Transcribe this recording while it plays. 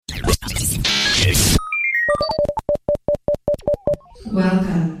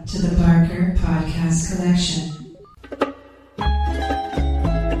Welcome to the Barker Podcast Collection.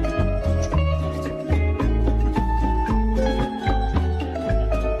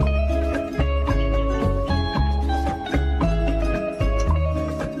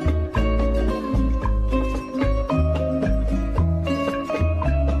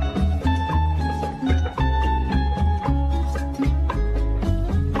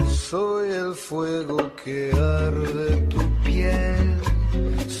 Soy el fuego que arde tu piel.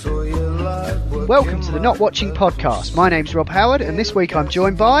 Soy el agua. Welcome to the Not Watching Podcast. My name's Rob Howard, and this week I'm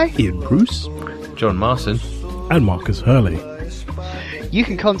joined by Ian Bruce, John Marson, and Marcus Hurley. You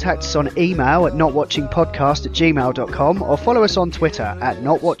can contact us on email at notwatchingpodcast@gmail.com or follow us on Twitter at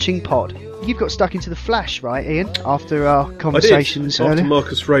notwatchingpod. You've got stuck into The Flash, right, Ian? After our conversations I did. After earlier.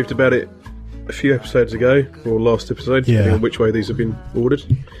 Marcus raved about it a few episodes ago, or last episode, depending on which way these have been ordered.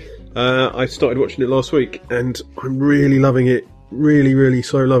 I started watching it last week, and I'm really loving it. Really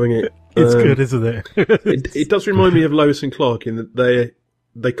so loving it. It's good, isn't it? It does remind me of Lois and Clark in that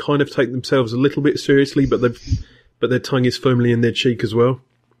they kind of take themselves a little bit seriously, but their tongue is firmly in their cheek as well.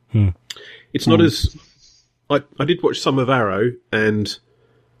 It's not as... I did watch some of Arrow, and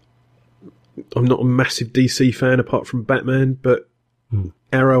I'm not a massive DC fan apart from Batman, but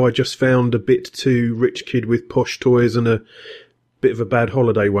Arrow I just found a bit too rich kid with posh toys and a bit of a bad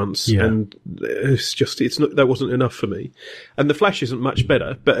holiday once, and that wasn't enough for me. And The Flash isn't much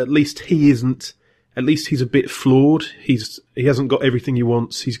better, but at least he's a bit flawed. He hasn't got everything he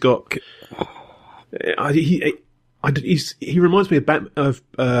wants. He's got he reminds me of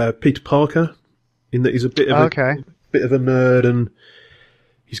Peter Parker in that he's a bit of a nerd, and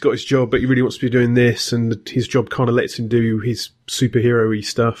he's got his job, but he really wants to be doing this, and his job kind of lets him do his superhero-y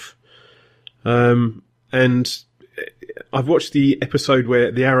stuff. And I've watched the episode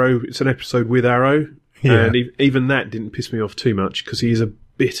where it's an episode with Arrow, and even that didn't piss me off too much, because he's a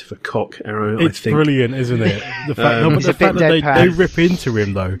bit of a cock, Arrow, I think. It's brilliant, isn't it? The fact that they rip into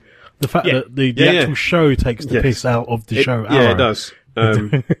him, though. The fact that the actual show takes the piss out of the show Arrow. Yeah, it does.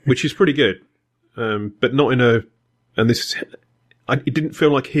 Which is pretty good. But not in a... And this is... It didn't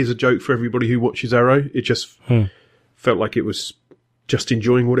feel like here's a joke for everybody who watches Arrow. It just felt like it was just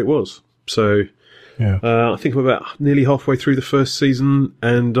enjoying what it was. So... I think I'm about nearly halfway through the first season,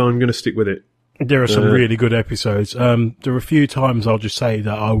 and I'm going to stick with it. There are some really good episodes. There are a few times I'll just say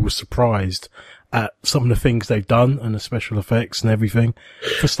that I was surprised at some of the things they've done and the special effects and everything.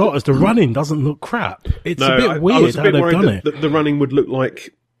 For starters, the running doesn't look crap. It's a bit weird how they've done it. The running would look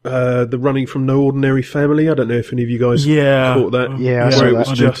like the running from No Ordinary Family. I don't know if any of you guys caught that. Where it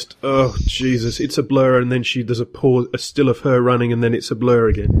was just, oh Jesus, it's a blur, and then there's a still of her running, and then it's a blur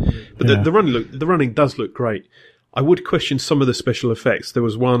again. But the running does look great. I would question some of the special effects. There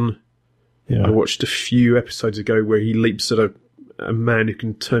was one I watched a few episodes ago where he leaps at a man who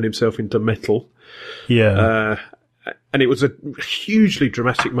can turn himself into metal. And it was a hugely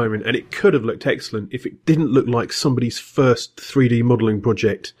dramatic moment, and it could have looked excellent if it didn't look like somebody's first 3D modelling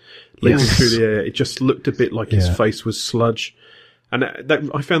project leaping through the air. It just looked a bit like his face was sludge. And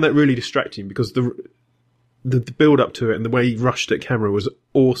I found that really distracting, because the build-up to it and the way he rushed at camera was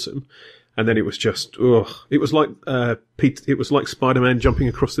awesome. And then it was just, it was like it was like Spider-Man jumping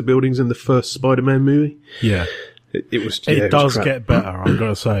across the buildings in the first Spider-Man movie. Yeah. It does get better, I'm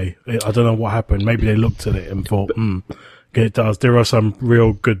going to say. I don't know what happened. Maybe they looked at it and thought, it does. There are some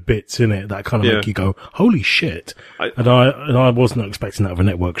real good bits in it that kind of make you go, holy shit. I wasn't expecting that of a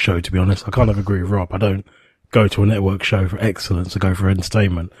network show, to be honest. I kind of agree with Rob. I don't go to a network show for excellence. I go for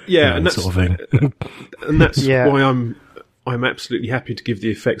entertainment. Yeah, and that sort of thing. And that's why I'm absolutely happy to give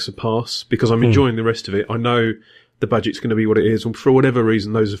the effects a pass, because I'm enjoying the rest of it. I know the budget's going to be what it is, and for whatever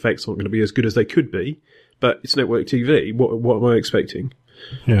reason, those effects aren't going to be as good as they could be. But it's network TV. What am I expecting?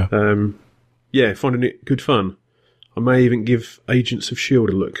 Finding it good fun. I may even give Agents of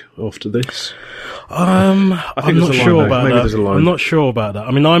S.H.I.E.L.D. a look after this. I'm not sure about that. I'm not sure about that.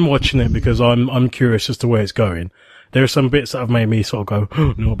 I mean, I'm watching it because I'm curious as to where it's going. There are some bits that have made me sort of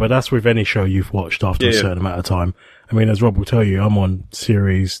go, no, but that's with any show you've watched after a certain amount of time. I mean, as Rob will tell you, I'm on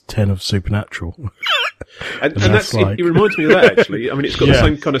series 10 of Supernatural. and that's like... it reminds me of that, actually. I mean, it's got the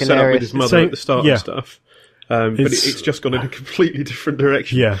same kind of setup with his mother at the start and stuff. But it's just gone in a completely different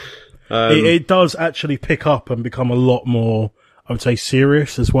direction. Yeah. It does actually pick up and become a lot more, I would say,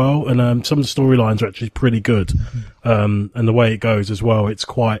 serious as well. And some of the storylines are actually pretty good. And the way it goes as well, it's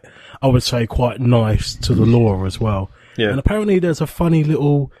quite, I would say, quite nice to the lore as well. Yeah. And apparently there's a funny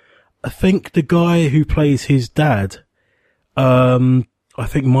little, I think the guy who plays his dad, I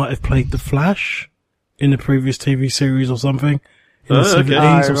think might have played the Flash in the previous TV series or something. In the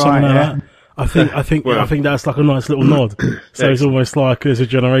 70s or something like that. I think that's like a nice little nod. So it's almost like there's a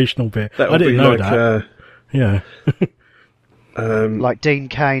generational bit. I didn't know that. Yeah. Like Dean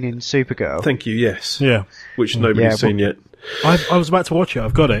Cain in Supergirl. Thank you. Yes. Yeah. Which nobody's seen yet. I was about to watch it.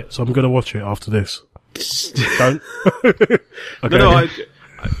 I've got it, so I'm going to watch it after this. Don't. Okay. No,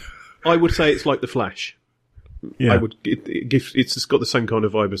 I would say it's like The Flash. Yeah. It's got the same kind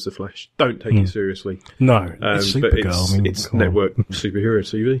of vibe as The Flash. Don't take it seriously. No, it's Supergirl. But it's network superhero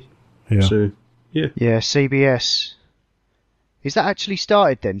TV. Yeah. So, yeah. Yeah, CBS. Is that actually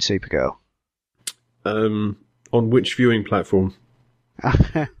started then, Supergirl? On which viewing platform?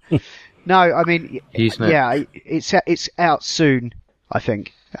 No, I mean, Usenet. yeah, it's out soon, I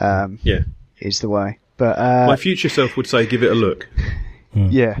think. Yeah. Is the way. But My future self would say give it a look.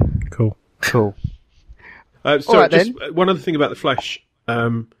 yeah, Cool. So All right, just then. one other thing about The Flash.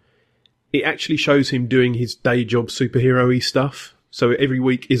 It actually shows him doing his day job superhero-y stuff. So every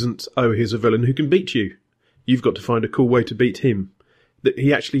week isn't, here's a villain who can beat you. You've got to find a cool way to beat him. That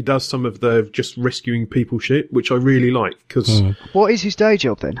he actually does some of the just rescuing people shit, which I really like. Because What is his day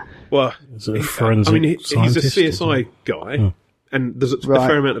job then? well, Is it a forensic he's a scientist or CSI guy, and there's a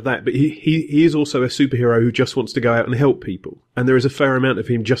fair amount of that. But he is also a superhero who just wants to go out and help people. And there is a fair amount of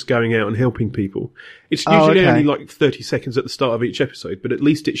him just going out and helping people. It's usually only like 30 seconds at the start of each episode, but at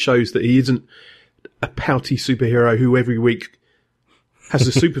least it shows that he isn't a pouty superhero who every week has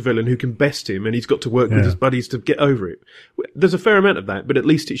a supervillain who can best him, and he's got to work with his buddies to get over it. There's a fair amount of that, but at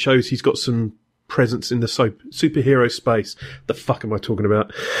least it shows he's got some presence in the superhero space. The fuck am I talking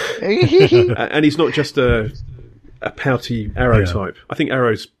about? And he's not just a pouty Arrow type. I think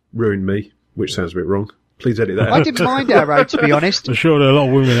Arrow's ruined me, which sounds a bit wrong. Please edit that out. I didn't mind Arrow, to be honest. I'm sure there are a lot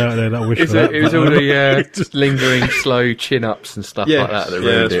of women out there that wish for that. It was all the lingering slow chin-ups and stuff like that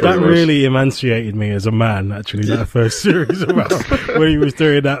ruined it. That really emancipated me as a man, actually, that first series about when he was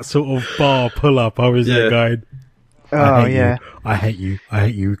doing that sort of bar pull-up. I was there going, Oh, I hate you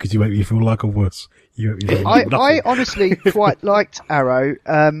because you make me feel like a wuss. You make me feel like I honestly quite liked Arrow.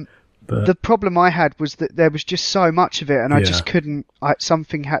 The problem I had was that there was just so much of it, and I just couldn't.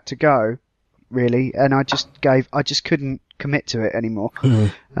 Something had to go, really, and I just couldn't commit to it anymore.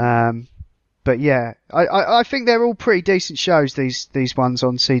 But yeah, I think they're all pretty decent shows. These ones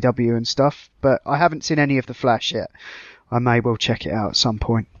on CW and stuff, but I haven't seen any of The Flash yet. I may well check it out at some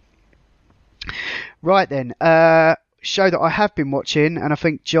point. Right then, show that I have been watching, and I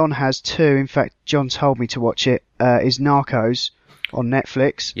think John has too. In fact, John told me to watch it. Is Narcos on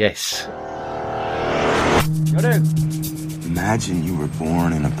Netflix? Yes. Imagine you were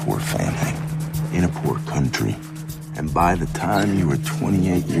born in a poor family, in a poor country, and by the time you were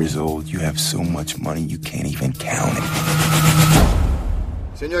 28 years old, you have so much money you can't even count it.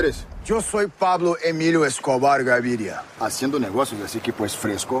 Señores, yo soy Pablo Emilio Escobar Gaviria, haciendo negocios, así que pues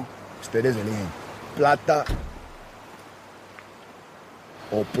fresco. Ustedes eligen plata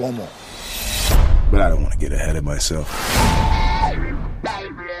o plomo. But I don't want to get ahead of myself.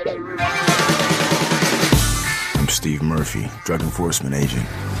 I'm Steve Murphy, drug enforcement agent.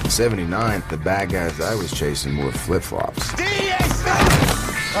 In '79, the bad guys I was chasing wore flip-flops.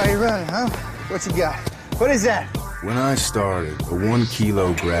 Oh, you running, huh? What you got? What is that? When I started, a 1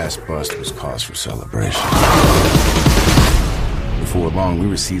 kilo grass bust was cause for celebration. Before long, we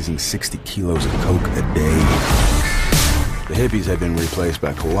were seizing 60 kilos of coke a day. The hippies had been replaced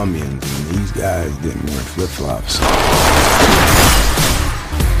by Colombians, and these guys didn't wear flip-flops.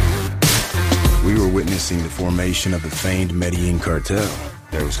 We were witnessing the formation of the famed Medellin cartel.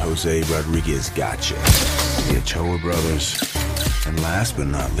 There was Jose Rodriguez Gacha, the Ochoa brothers, and last but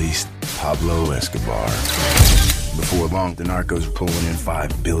not least, Pablo Escobar. Before long, the Narcos were pulling in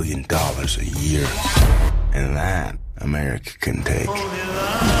 $5 billion a year. And that, America couldn't take.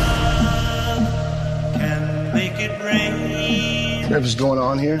 Whatever's going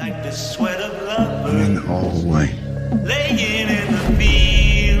on here, I'm in all the way.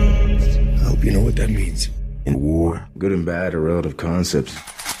 I hope you know what that means. In war, good and bad are relative concepts.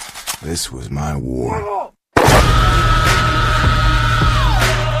 This was my war.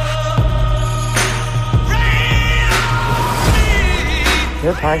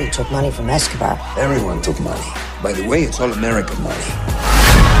 Your party took money from Escobar. Everyone took money. By the way, it's all American money.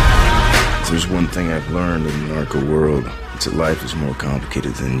 If there's one thing I've learned in the narco world, it's that life is more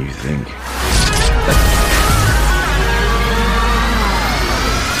complicated than you think.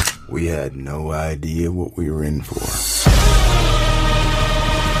 We had no idea what we were in for.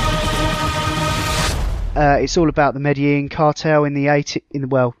 It's all about the Medellin cartel in the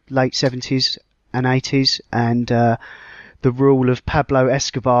late 70s and 80s, and the rule of Pablo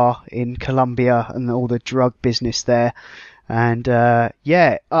Escobar in Colombia and all the drug business there. And I've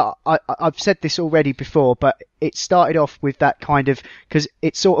said this already before, but it started off with that kind of, because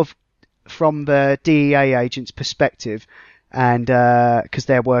it's sort of from the DEA agent's perspective, and because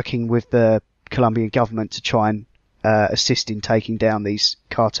they're working with the Colombian government to try and assist in taking down these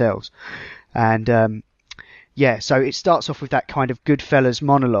cartels. And so it starts off with that kind of Goodfellas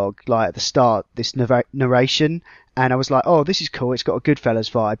monologue, like at the start, this narration, and I was like, oh, this is cool, it's got a Goodfellas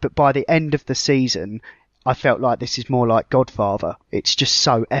vibe. But by the end of the season, I felt like this is more like Godfather. It's just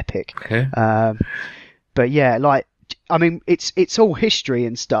so epic. Okay. But yeah, like, I mean, it's all history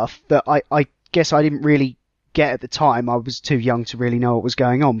and stuff that I guess I didn't really get at the time. I was too young to really know what was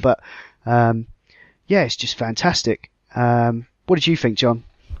going on. But it's just fantastic. What did you think, John?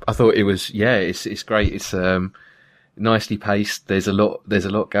 I thought it was, it's great. It's nicely paced. There's a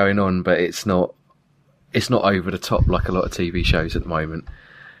lot going on, but it's not over the top like a lot of TV shows at the moment.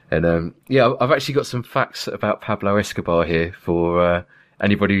 And I've actually got some facts about Pablo Escobar here for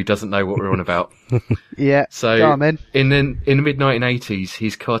anybody who doesn't know what we're on about. Yeah. So go on, then. in the mid 1980s,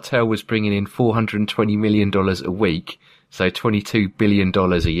 his cartel was bringing in $420 million a week, so $22 billion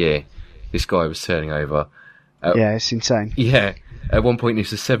a year. This guy was turning over. It's insane. Yeah. At one point, he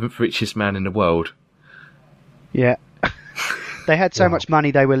was the 7th richest man in the world. Yeah. They had so much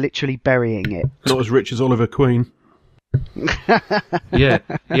money, they were literally burying it. Not as rich as Oliver Queen. Yeah,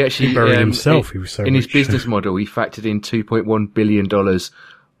 he actually buried himself. He was so in rich. His business model, he factored in $2.1 billion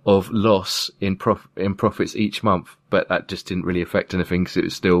of loss in profits each month, but that just didn't really affect anything because it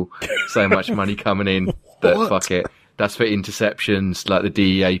was still so much money coming in that fuck it. That's for interceptions, like the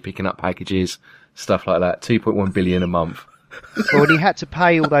DEA picking up packages, stuff like that. $2.1 billion a month. Well, he had to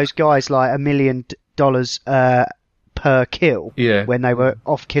pay all those guys like $1 million per kill when they were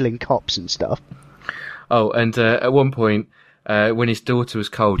off killing cops and stuff. Oh, and at one point, when his daughter was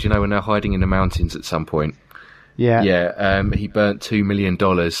cold, when they're hiding in the mountains at some point. Yeah. Yeah, he burnt $2 million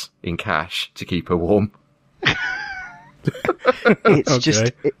in cash to keep her warm.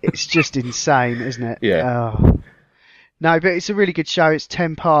 It's just insane, isn't it? Yeah. Oh. No, but it's a really good show. It's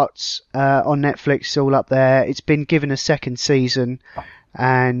 10 parts on Netflix, it's all up there. It's been given a second season,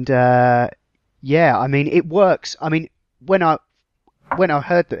 and I mean, it works. I mean, when I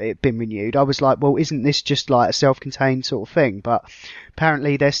heard that it had been renewed, I was like, well, isn't this just like a self-contained sort of thing? But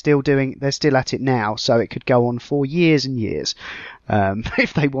apparently they're still at it now, so it could go on for years and years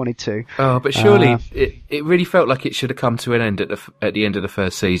if they wanted to. Oh, but surely it really felt like it should have come to an end at the end of the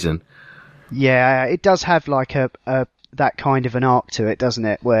first season. Yeah, it does have like a that kind of an arc to it, doesn't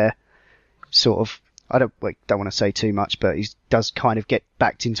it? Where sort of, I don't want to say too much, but he does kind of get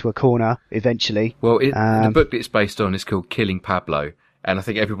backed into a corner eventually. Well, the book that it's based on is called Killing Pablo, and I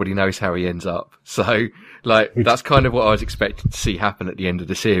think everybody knows how he ends up. So, like, that's kind of what I was expecting to see happen at the end of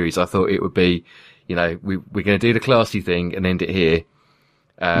the series. I thought it would be, we're going to do the classy thing and end it here.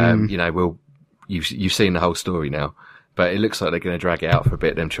 You've seen the whole story now. But it looks like they're going to drag it out for a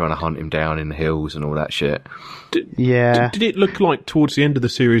bit, them trying to hunt him down in the hills and all that shit. Did it look like towards the end of the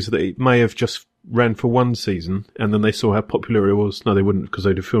series that it may have just ran for one season and then they saw how popular it was? No, they wouldn't, because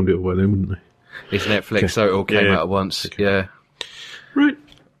they'd have filmed it all by then, wouldn't they? It's Netflix, so it all came out at once. Okay. Yeah. Right.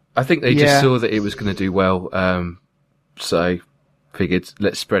 I think they just saw that it was going to do well, so figured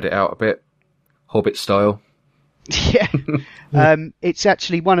let's spread it out a bit. Hobbit style. Yeah. It's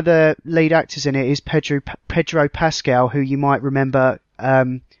actually one of the lead actors in it is Pedro Pascal, who you might remember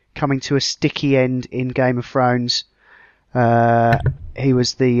coming to a sticky end in Game of Thrones. He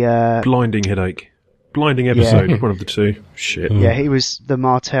was the blinding headache, blinding episode, one of the two. Shit. Yeah, he was the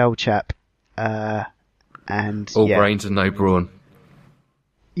Martell chap, and all brains and no brawn.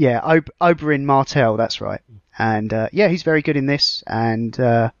 Yeah, Oberyn Martell, that's right. And he's very good in this, and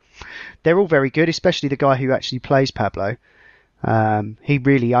they're all very good, especially the guy who actually plays Pablo. He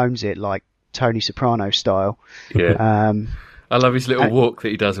really owns it, like Tony Soprano style. Yeah. I love his little walk that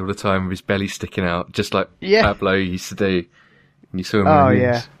he does all the time with his belly sticking out, just like Pablo used to do. And you saw him in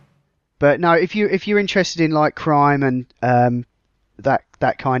the news. But no, if you're interested in like crime and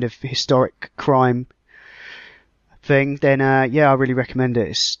that kind of historic crime thing, then I really recommend it.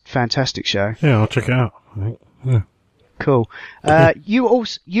 It's a fantastic show. Yeah, I'll check it out. Yeah. Cool. You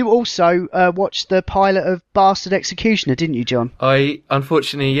also watched the pilot of Bastard Executioner, didn't you, John? I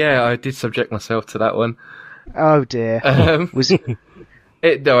unfortunately, I did subject myself to that one. Oh dear. Was it?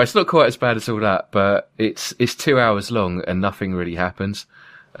 No, it's not quite as bad as all that, but it's 2 hours long and nothing really happens.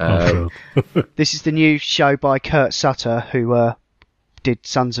 This is the new show by Kurt Sutter, who did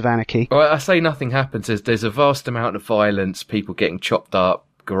Sons of Anarchy. Well, I say nothing happens. There's a vast amount of violence, people getting chopped up,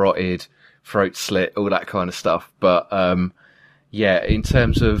 garroted, throat slit, all that kind of stuff. But in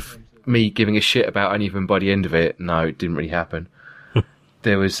terms of me giving a shit about any of them by the end of it, no, it didn't really happen.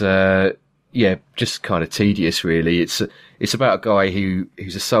 There was, just kind of tedious, really. It's about a guy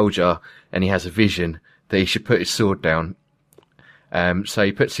who's a soldier and he has a vision that he should put his sword down. So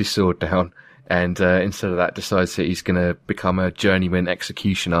he puts his sword down and, instead of that decides that he's going to become a journeyman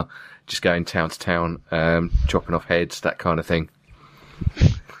executioner, just going town to town, chopping off heads, that kind of thing.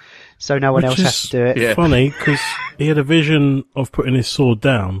 So no one else has to do it. Yeah. Funny, because he had a vision of putting his sword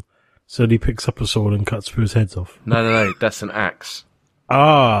down, so he picks up a sword and cuts people's heads off. No, that's an axe.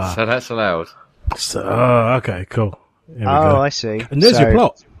 Ah. So that's allowed. So, okay, cool. Here we go. I see. And there's your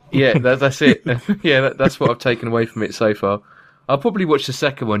plot. Yeah, that's it. Yeah, that's what I've taken away from it so far. I'll probably watch the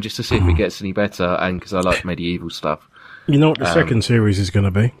second one just to see if it gets any better, and because I like medieval stuff. You know what the second series is going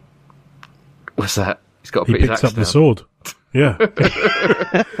to be? What's that? He's got to put his axe picks up down. the sword. Yeah.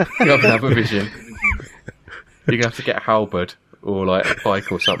 You have another vision. You're going to have to get a halberd or like a pike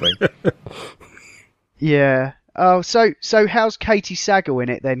or something. Yeah. Oh, so how's Katie Sagal in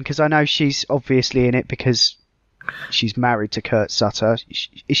it then? Because I know she's obviously in it because she's married to Kurt Sutter.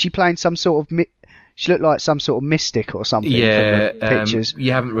 Is she playing some sort of... She looked like some sort of mystic or something. Yeah, from the pictures.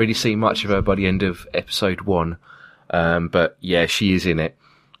 You haven't really seen much of her by the end of episode 1. But yeah, she is in it.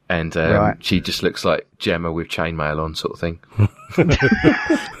 And she just looks like Gemma with chainmail on, sort of thing.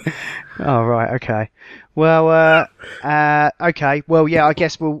 Oh, right, okay. Well, okay. Well, yeah, I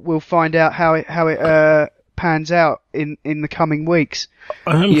guess we'll find out how it pans out in the coming weeks.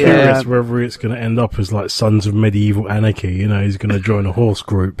 I am curious whether it's going to end up as like Sons of Medieval Anarchy. You know, he's going to join a horse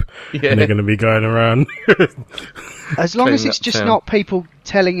group and they're going to be going around. As long as it's just not people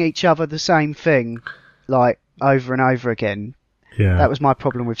telling each other the same thing, like over and over again. Yeah. That was my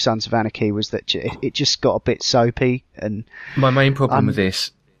problem with Sons of Anarchy, was that it just got a bit soapy. And my main problem with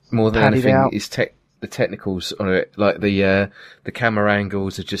this, more than anything, is the technicals on it. Like the camera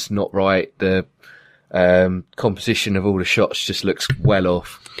angles are just not right. The composition of all the shots just looks well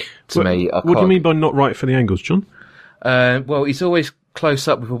off to me. What do you mean by not right for the angles, John? Well, he's always close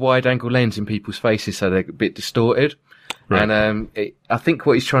up with a wide angle lens in people's faces, so they're a bit distorted. Right. And I think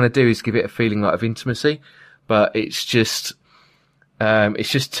what he's trying to do is give it a feeling like of intimacy, but it's just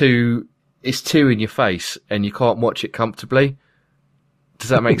too in your face, and you can't watch it comfortably. Does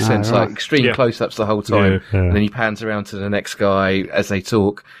that make sense? Right. Like extreme close-ups the whole time, and then he pans around to the next guy as they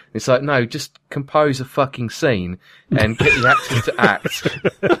talk. It's like, no, just compose a fucking scene and get the actors to act.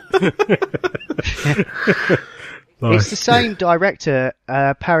 It's the same director,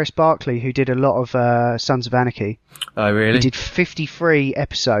 Paris Barclay, who did a lot of Sons of Anarchy. Oh, really? He did 53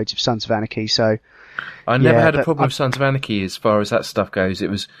 episodes of Sons of Anarchy, so... I never had a problem with Sons of Anarchy as far as that stuff goes. It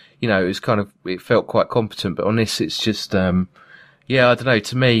was, it felt quite competent, but on this, it's just, I don't know.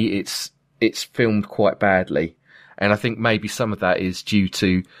 To me, it's filmed quite badly, and I think maybe some of that is due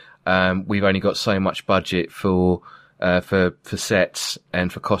to we've only got so much budget for sets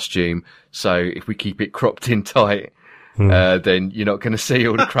and for costume. So if we keep it cropped in tight, then you're not going to see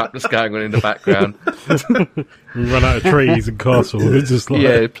all the crap that's going on in the background. We run out of trees and castles. It's just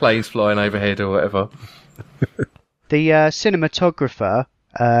like... planes flying overhead or whatever. The cinematographer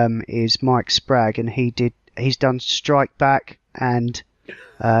is Mike Spragg, and he's done Strike Back and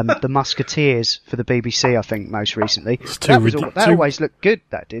The Musketeers for the BBC, I think, most recently. That always looked good,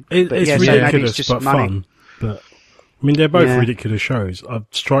 that did. It's ridiculous, so maybe it's just but money. fun. But I mean, they're both ridiculous shows.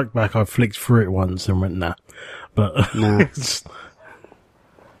 Strike Back, I flicked through it once and went, nah. But no.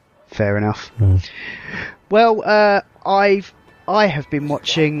 Fair enough. Well, I have been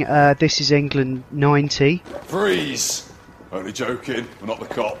watching This Is England 90. Freeze! Only joking, we're not the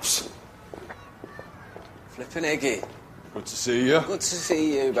cops. Flippin' Iggy. Good to see you. Good to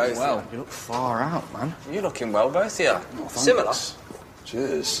see you both. Well, you look far out, man. You're looking well, both of you. Oh, Similar.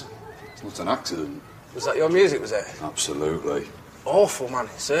 Cheers. It's not an accident. Was that your music, was it? Absolutely. Awful, man.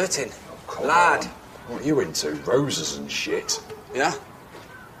 It's hurting. Come Lad. on. What are you into? Roses and shit? Yeah?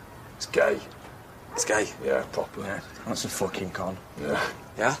 It's gay. It's gay. Yeah, proper. Yeah, that's a fucking con. Yeah.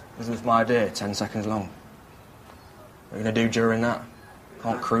 Yeah? This was my idea, 10 seconds long. What are you going to do during that?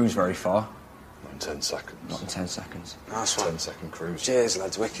 Can't cruise very far. Not in 10 seconds. Not in 10 seconds. Nice one. 10-second cruise. Cheers,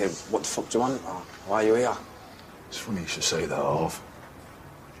 lads. Wicked. What the fuck do you want? Oh, why are you here? It's funny you should say that, Harv.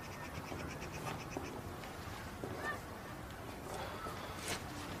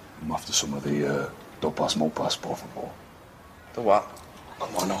 I'm after some of the Dopas Mopas, por favor. The what?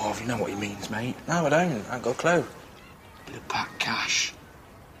 Come on, Harv, you know what he means, mate. No, I don't. I ain't got a clue. Bit of packed cash.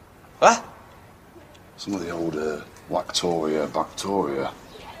 What? Some of the old Lactoria, Bactoria.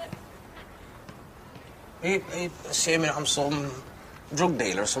 Are you assuming I'm some drug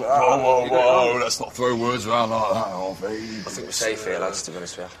dealer or something? Whoa, let's not throw words around like that, Harvey. I think we're safe here, lads, to be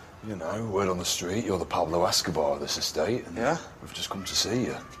honest with You know, word on the street, you're the Pablo Escobar of this estate, and Yeah? we've just come to see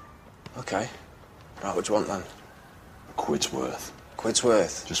you. Okay. Right, what do you want then? A quid's worth. Quid's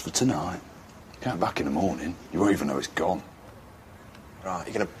worth? Just for tonight. Get back in the morning, you won't even know it's gone. Right,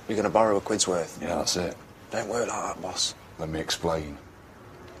 you're gonna borrow a quid's worth? Yeah, that's it. Don't work like that, boss. Let me explain.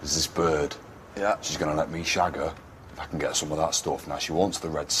 There's this bird. Yeah. She's gonna let me shag her if I can get some of that stuff. Now, she wants the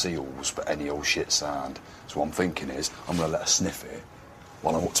red seals, but any old shit sound. So what I'm thinking is, I'm gonna let her sniff it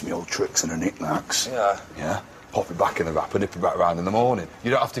while I'm up to my old tricks and her knickknacks. Yeah. Yeah? Pop it back in the wrapper, nip it back round in the morning.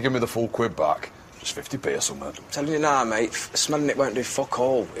 You don't have to give me the full quid back. Just 50p or something. I'm telling you now, mate, smelling it won't do fuck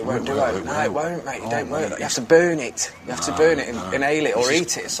all. It won't do it. No, it won't, mate. It don't work. You have to burn it. You have to burn it, inhale it, or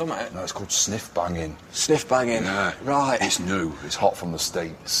eat it or something. No, it's called sniff banging. Sniff banging? Yeah. Right. It's new. It's hot from the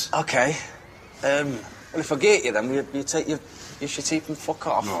States. Okay. Well, if I get you, then will you take your shit and fuck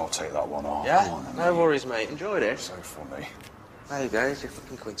off? No, I'll take that one off. Yeah? Come on, then, No mate. worries, mate. Enjoyed it. So funny. There you go. There's your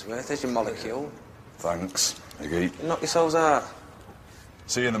fucking quid's worth. There's your molecule. Thanks, Iggy. You knock yourselves out.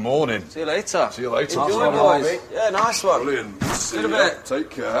 See you in the morning. See you later. See you later. Enjoy, boys. Yeah, nice one. Brilliant. See In a you. bit. Take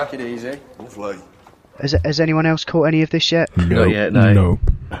care. Take it easy. Lovely. Has anyone else caught any of this yet? Not yet, no. No.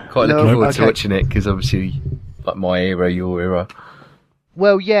 Quite No, looking forward to okay. watching it, because obviously, like my era, your era.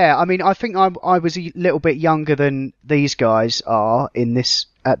 Well, yeah. I mean, I think I was a little bit younger than these guys are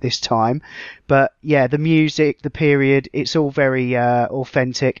at this time, but yeah, the music, the period, it's all very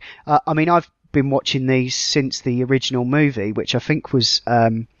authentic. I mean, I've been watching these since the original movie, which I think was I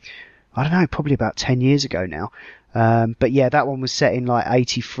don't know, probably about 10 years ago now. But yeah, that one was set in like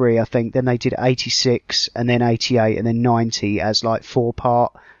 83, I think. Then they did 86 and then 88 and then 90 as like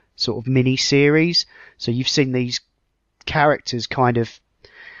 4-part sort of mini series. So you've seen these characters kind of,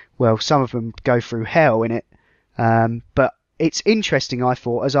 well, some of them go through hell in it. But it's interesting, I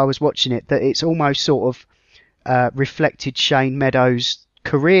thought, as I was watching it, that it's almost sort of reflected Shane Meadows'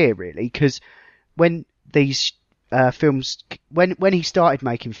 career, really, because when these films, when he started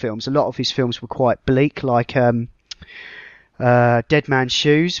making films, a lot of his films were quite bleak, like Dead Man's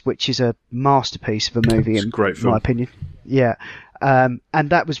Shoes, which is a masterpiece of a movie, in great film. my opinion. Yeah, and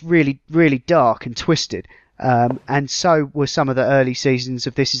that was really, really dark and twisted. And so were some of the early seasons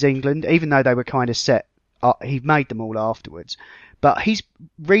of This Is England, even though they were kind of set. He made them all afterwards, but he's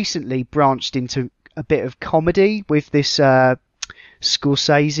recently branched into a bit of comedy with this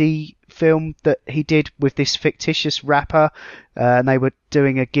Scorsese film that he did with this fictitious rapper, and they were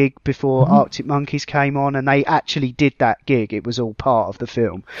doing a gig before Arctic Monkeys came on, and they actually did that gig. It was all part of the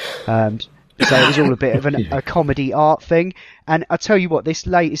film. So it was all a bit of a comedy art thing. And I tell you what, this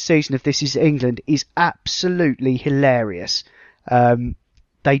latest season of This Is England is absolutely hilarious.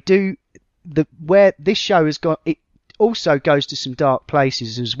 They do where this show has got, it also goes to some dark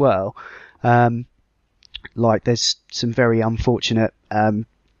places as well. Like there's some very unfortunate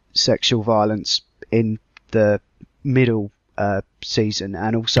sexual violence in the middle season,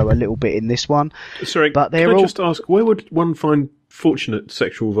 and also a little bit in this one. Sorry, but can I just ask, where would one find fortunate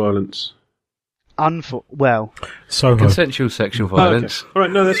sexual violence? Well, Soho. Consensual sexual violence. Oh, okay. All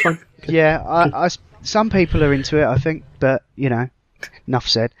right, no, that's fine. Yeah, some people are into it, I think, but you know, enough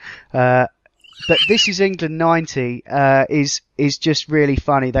said. But This Is England 90 is just really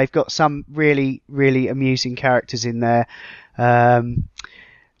funny. They've got some really, really amusing characters in there.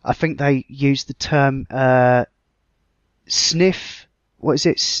 I think they use the term sniff. What is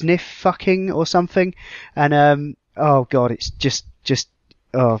it? Sniff fucking or something? And oh god, it's just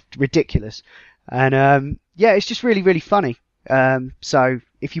ridiculous. And yeah, it's just really, really funny. So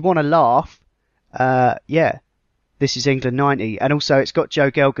if you want to laugh, yeah, This Is England 90. And also it's got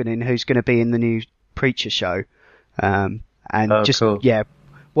Joe Gelgan in, who's going to be in the new Preacher show. Cool. Yeah,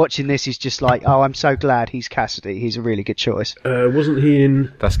 watching this is just like, oh, I'm so glad he's Cassidy. He's a really good choice. Wasn't he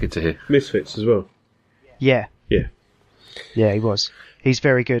in That's good to hear. Misfits as well? Yeah. Yeah. Yeah, he was. He's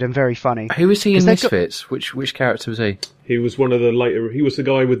very good and very funny. Who was he in Misfits? Which character was he? He was one of the later. He was the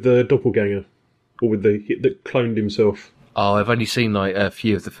guy with the doppelganger, or with that cloned himself. Oh, I've only seen like a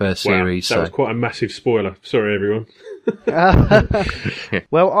few of the first series. That was quite a massive spoiler. Sorry, everyone.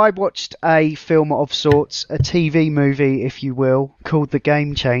 Well, I watched a film of sorts, a TV movie, if you will, called The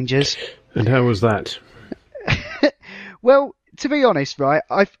Game Changers. And how was that? Well, to be honest, right,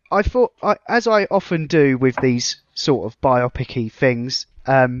 I thought, as I often do with these sort of biopic-y things,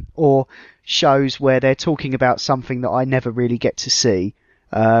 or shows where they're talking about something that I never really get to see,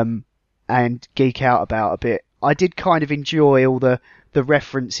 and geek out about a bit, I did kind of enjoy all the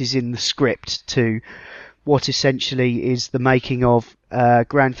references in the script to what essentially is the making of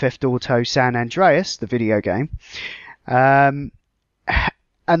Grand Theft Auto San Andreas, the video game. And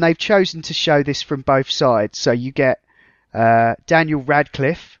they've chosen to show this from both sides. So you get Daniel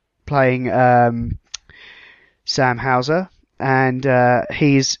Radcliffe, playing Sam Hauser, and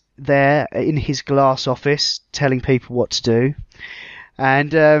he's there in his glass office telling people what to do.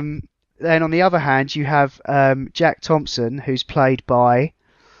 And then on the other hand, you have Jack Thompson, who's played by...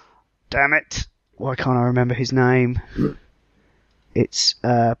 Damn it! Why can't I remember his name? It's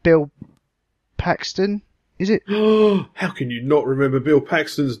Bill Paxton, is it? How can you not remember Bill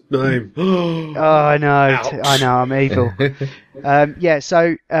Paxton's name? Oh, I know. Ouch. I know, I'm evil. And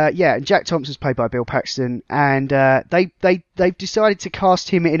Jack Thompson's played by Bill Paxton, and they've decided to cast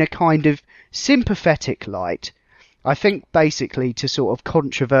him in a kind of sympathetic light. I think basically to sort of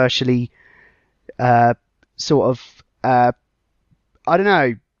controversially, I don't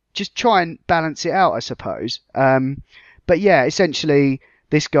know, just try and balance it out, I suppose. But yeah, essentially,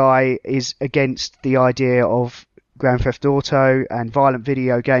 this guy is against the idea of Grand Theft Auto and violent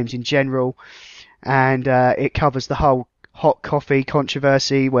video games in general, and it covers the whole hot coffee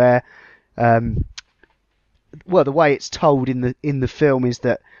controversy where, the way it's told in the film is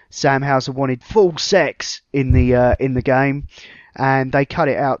that Sam Hauser wanted full sex in the game, and they cut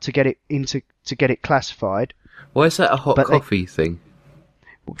it out to get it classified. Why is that a hot coffee thing?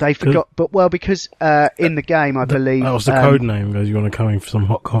 They forgot, because in the game, I believe that was the code name. Goes, you want to come in for some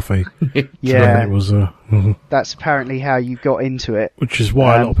hot coffee? Yeah, it was. That's apparently how you got into it. Which is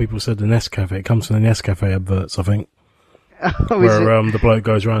why a lot of people said the Nescafe. It comes from the Nescafe adverts, I think. Where the bloke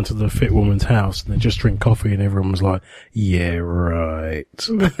goes around to the fit woman's house and they just drink coffee, and everyone was like, "Yeah, right." It's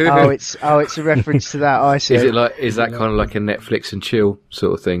a reference to that. I see. Is that kind of like a Netflix and chill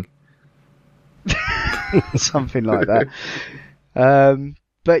sort of thing? Something like that.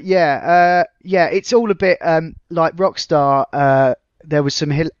 But yeah, it's all a bit like Rockstar. There was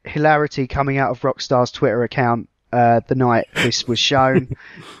some hilarity coming out of Rockstar's Twitter account the night this was shown.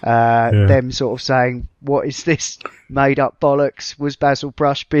 Them sort of saying, "What is this made up bollocks? Was Basil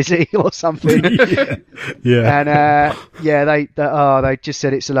Brush busy or something?" Yeah. And they just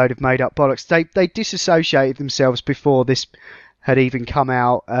said it's a load of made up bollocks. They disassociated themselves before this had even come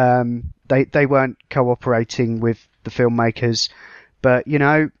out. They weren't cooperating with the filmmakers. But,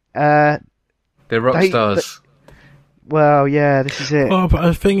 they're rock stars. Well, yeah, this is it. Well, but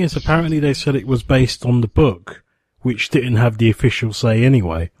the thing is, apparently they said it was based on the book, which didn't have the official say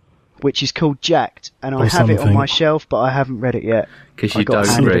anyway. Which is called Jacked, and I have it on my shelf, but I haven't read it yet. Because you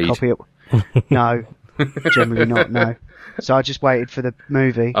don't read. A copy No, generally not, no. So I just waited for the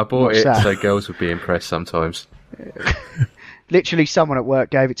movie. I bought it so girls would be impressed sometimes. Literally, someone at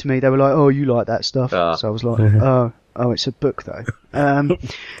work gave it to me. They were like, "Oh, you like that stuff?" So I was like, Oh, it's a book though. Where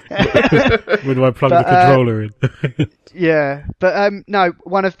do I plug the controller in? Yeah, but no.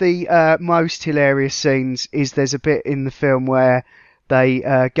 One of the most hilarious scenes is there's a bit in the film where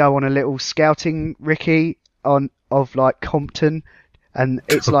they go on a little scouting recce of like Compton, and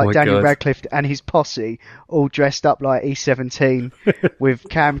it's like Daniel Radcliffe and his posse all dressed up like E17 with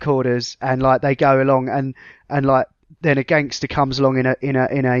camcorders, and like they go along and like. Then a gangster comes along in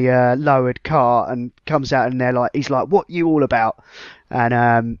a lowered car and comes out, and he's like, "What you all about?"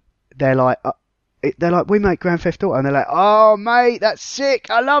 And they're like, "We make Grand Theft Auto," and they're like, "Oh mate, that's sick!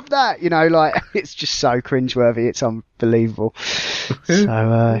 I love that!" It's just so cringeworthy. It's unbelievable.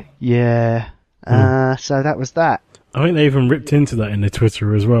 So yeah, so that was that. I think they even ripped into that in their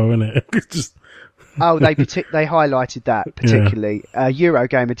Twitter as well, isn't it? Just... Oh, they highlighted that particularly.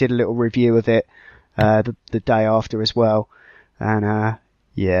 Eurogamer did a little review of it. The day after as well, and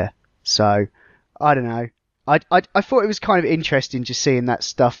so I don't know. I thought it was kind of interesting just seeing that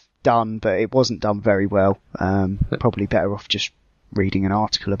stuff done, but it wasn't done very well. Probably better off just reading an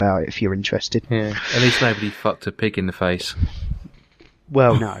article about it if you're interested. Yeah, at least nobody fucked a pig in the face.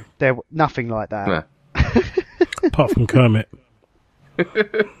 Well, no, there nothing like that. No. Apart from Kermit.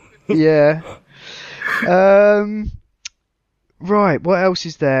 Yeah. Right, what else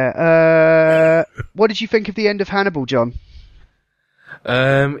is there? What did you think of the end of Hannibal, John?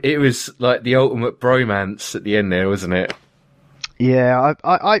 It was like the ultimate bromance at the end there, wasn't it? Yeah,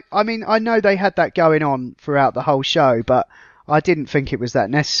 I mean, I know they had that going on throughout the whole show, but I didn't think it was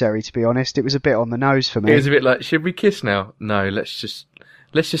that necessary, to be honest. It was a bit on the nose for me. It was a bit like, should we kiss now? No, let's just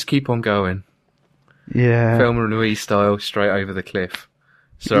keep on going. Yeah. Thelma and Louise style, straight over the cliff.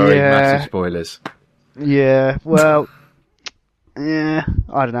 Sorry, massive spoilers. Yeah, well... Yeah,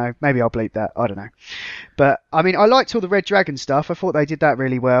 I don't know. Maybe I'll bleep that. I don't know. But, I mean, I liked all the Red Dragon stuff. I thought they did that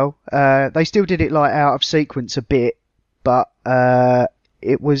really well. They still did it, like, out of sequence a bit. But, I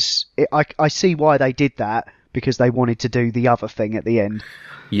see why they did that, because they wanted to do the other thing at the end.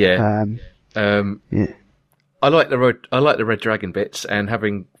 Yeah. Yeah. I like the Red Dragon bits, and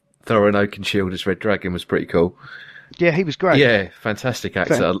having Thorin Oakenshield as Red Dragon was pretty cool. Yeah, he was great. Yeah, fantastic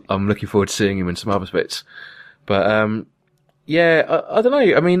actor. I'm looking forward to seeing him in some other bits. But yeah, I don't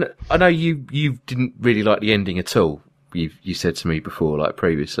know. I mean, I know you didn't really like the ending at all. You said to me before, like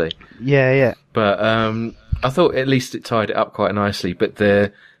previously. Yeah. But I thought at least it tied it up quite nicely. But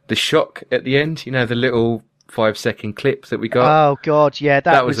the shock at the end, you know, the little 5-second clip that we got. Oh God, yeah,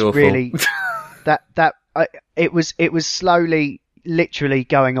 that was awful. Really it was slowly, literally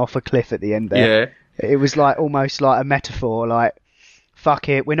going off a cliff at the end there. Yeah, it was like almost like a metaphor, like fuck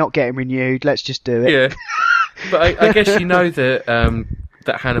it, we're not getting renewed, let's just do it. Yeah, but I guess you know that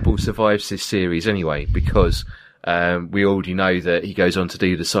that Hannibal survives this series anyway because we already know that he goes on to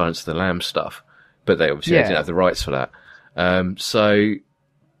do the Silence of the Lambs stuff, but they obviously didn't have the rights for that. So,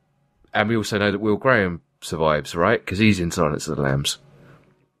 and we also know that Will Graham survives, right? Because he's in Silence of the Lambs.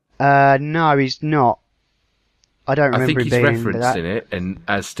 No, he's not. I don't remember. I think him he's being referenced in it and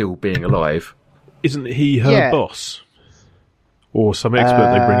as still being alive. Isn't he her boss? Or some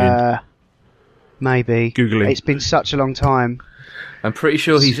expert they bring in? Maybe. Googling. It's been such a long time. I'm pretty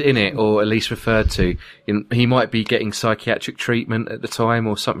sure he's in it, or at least referred to. He might be getting psychiatric treatment at the time,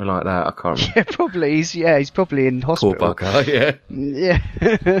 or something like that. I can't remember. Yeah, probably. He's probably in hospital. Poor bugger, yeah.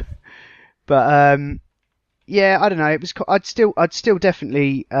 Yeah. But yeah, I don't know. I'd still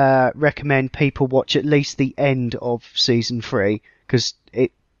definitely recommend people watch at least the end of season 3 because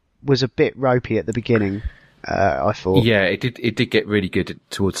it was a bit ropey at the beginning. I thought. Yeah, it did get really good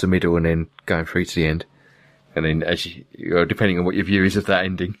towards the middle, and then going through to the end. And then, depending on what your view is of that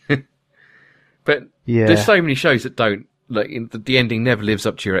ending. But there's so many shows that don't, like, the ending never lives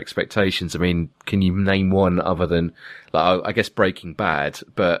up to your expectations. I mean, can you name one other than, like, I guess Breaking Bad,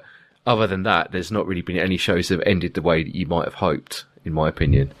 but other than that, there's not really been any shows that have ended the way that you might have hoped, in my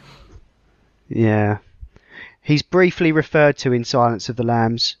opinion. Yeah. He's briefly referred to in Silence of the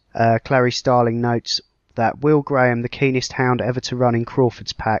Lambs. Clary Starling notes that Will Graham, the keenest hound ever to run in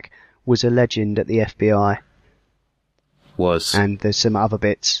Crawford's pack, was a legend at the FBI. And there's some other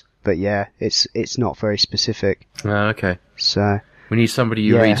bits, but yeah, it's not very specific. Oh, okay. So we need somebody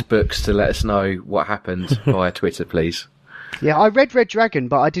who reads books to let us know what happened via Twitter, please. Yeah, I read Red Dragon,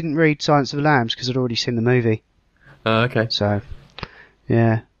 but I didn't read Silence of the Lambs because I'd already seen the movie. Oh, okay. So,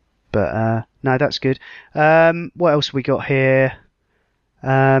 yeah, but no, that's good. What else we got here?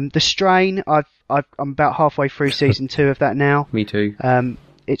 The Strain. I'm about halfway through season 2 of that now. Me too.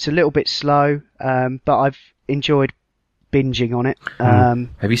 It's a little bit slow, but I've enjoyed binging on it.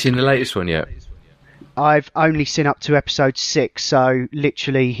 Have you seen the latest one yet? I've only seen up to episode 6, so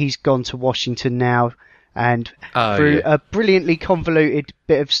literally he's gone to Washington now, and through a brilliantly convoluted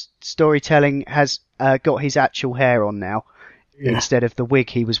bit of storytelling has got his actual hair on now, instead of the wig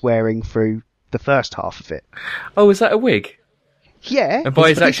he was wearing through the first half of it. Oh, is that a wig? Yeah. And by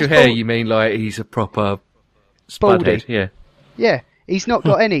his actual hair, you mean like he's a proper spud head? Yeah. Yeah. He's not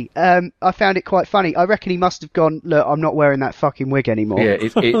got any. I found it quite funny. I reckon he must have gone, look, I'm not wearing that fucking wig anymore. Yeah,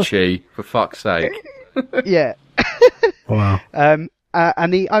 it's itchy, for fuck's sake. Yeah. Wow. And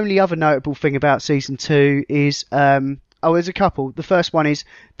the only other notable thing about season 2 is, there's a couple. The first one is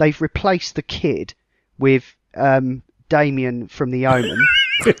they've replaced the kid with Damien from The Omen.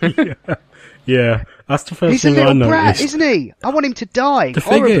 Yeah, that's the first He's thing a little I brat, noticed. isn't he? I want him to die. The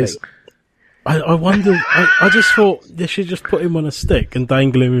horribly. thing is, I wonder. I just thought they should just put him on a stick and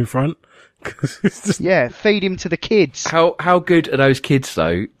dangle him in front. Yeah, feed him to the kids. How good are those kids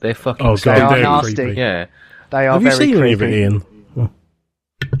though? They're fucking. Oh god, They are they're nasty. creepy. Yeah. They are Have you very seen any of it, creepy. Ian?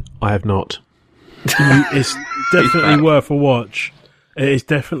 I have not. It's definitely worth a watch. It is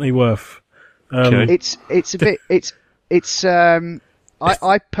definitely worth. Okay. It's a bit. It's.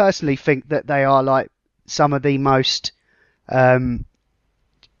 I personally think that they are like some of the most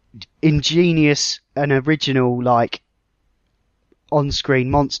ingenious and original like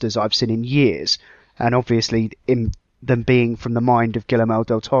on-screen monsters I've seen in years, and obviously in them being from the mind of Guillermo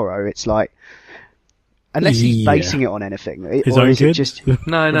del Toro, it's like unless he's basing it on anything, His or own is it kid? just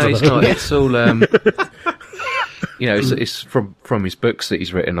No, it's not. It's all it's from his books that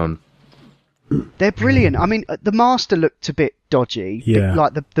he's written on. they're brilliant. I mean, the Master looked a bit dodgy, Yeah.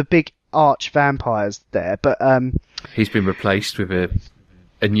 like the big arch vampires there, but He's been replaced with a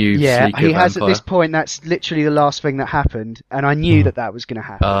new yeah, sleeker he has vampire. at this point. That's literally the last thing that happened, and I knew that was going to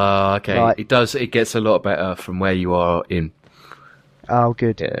happen. Okay. Like- It does. It gets a lot better from where you are in. Oh,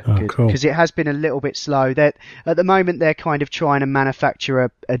 good. Yeah. Oh, Good. cool. Because it has been a little bit slow. At the moment, they're kind of trying to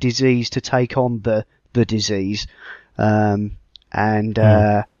manufacture a disease to take on the disease,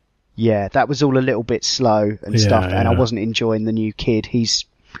 yeah, that was all a little bit slow and stuff. And I wasn't enjoying the new kid. He's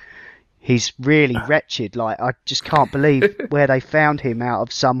really wretched. Like, I just can't believe where they found him out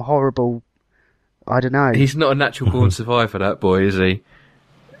of some horrible I don't know. He's not a natural born survivor, that boy, is he?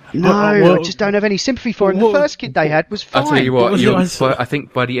 No, I just don't have any sympathy for him. The first kid they had was fine. I'll tell you what, I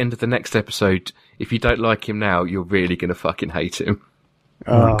think by the end of the next episode, if you don't like him now, you're really going to fucking hate him.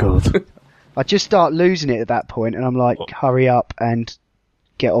 Oh, God. I just start losing it at that point, and I'm like, hurry up and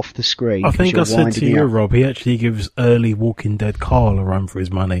get off the screen. I think I said to you, Rob, he actually gives early Walking Dead Carl a run for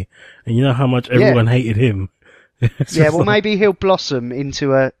his money. And you know how much everyone hated him? Yeah, well, maybe he'll blossom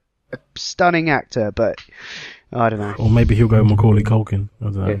into a stunning actor, but I don't know. Or maybe he'll go Macaulay Culkin. I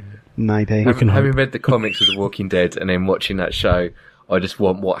don't know. Yeah. Maybe. Having read the comics of The Walking Dead and then watching that show, I just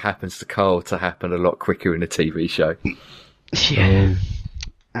want what happens to Carl to happen a lot quicker in a TV show. Yeah,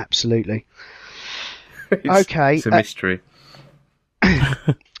 absolutely. Okay. It's a mystery.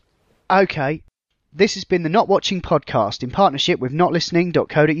 Okay. This has been the Not Watching Podcast in partnership with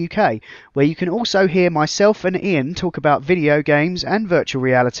notlistening.co.uk, where you can also hear myself and Ian talk about video games and virtual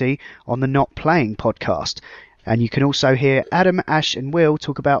reality on the Not Playing Podcast. And you can also hear Adam, Ash and Will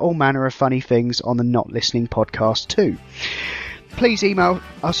talk about all manner of funny things on the Not Listening Podcast too. Please email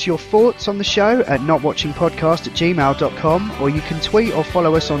us your thoughts on the show at notwatchingpodcast@gmail.com, or you can tweet or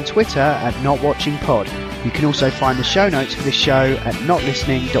follow us on Twitter at notwatchingpod. You can also find the show notes for this show at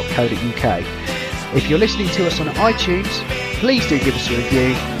notlistening.co.uk. If you're listening to us on iTunes, please do give us a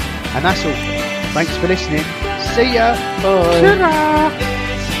review. And that's all. Thanks for listening. See ya. Bye.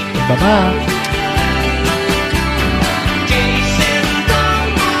 Bye-bye.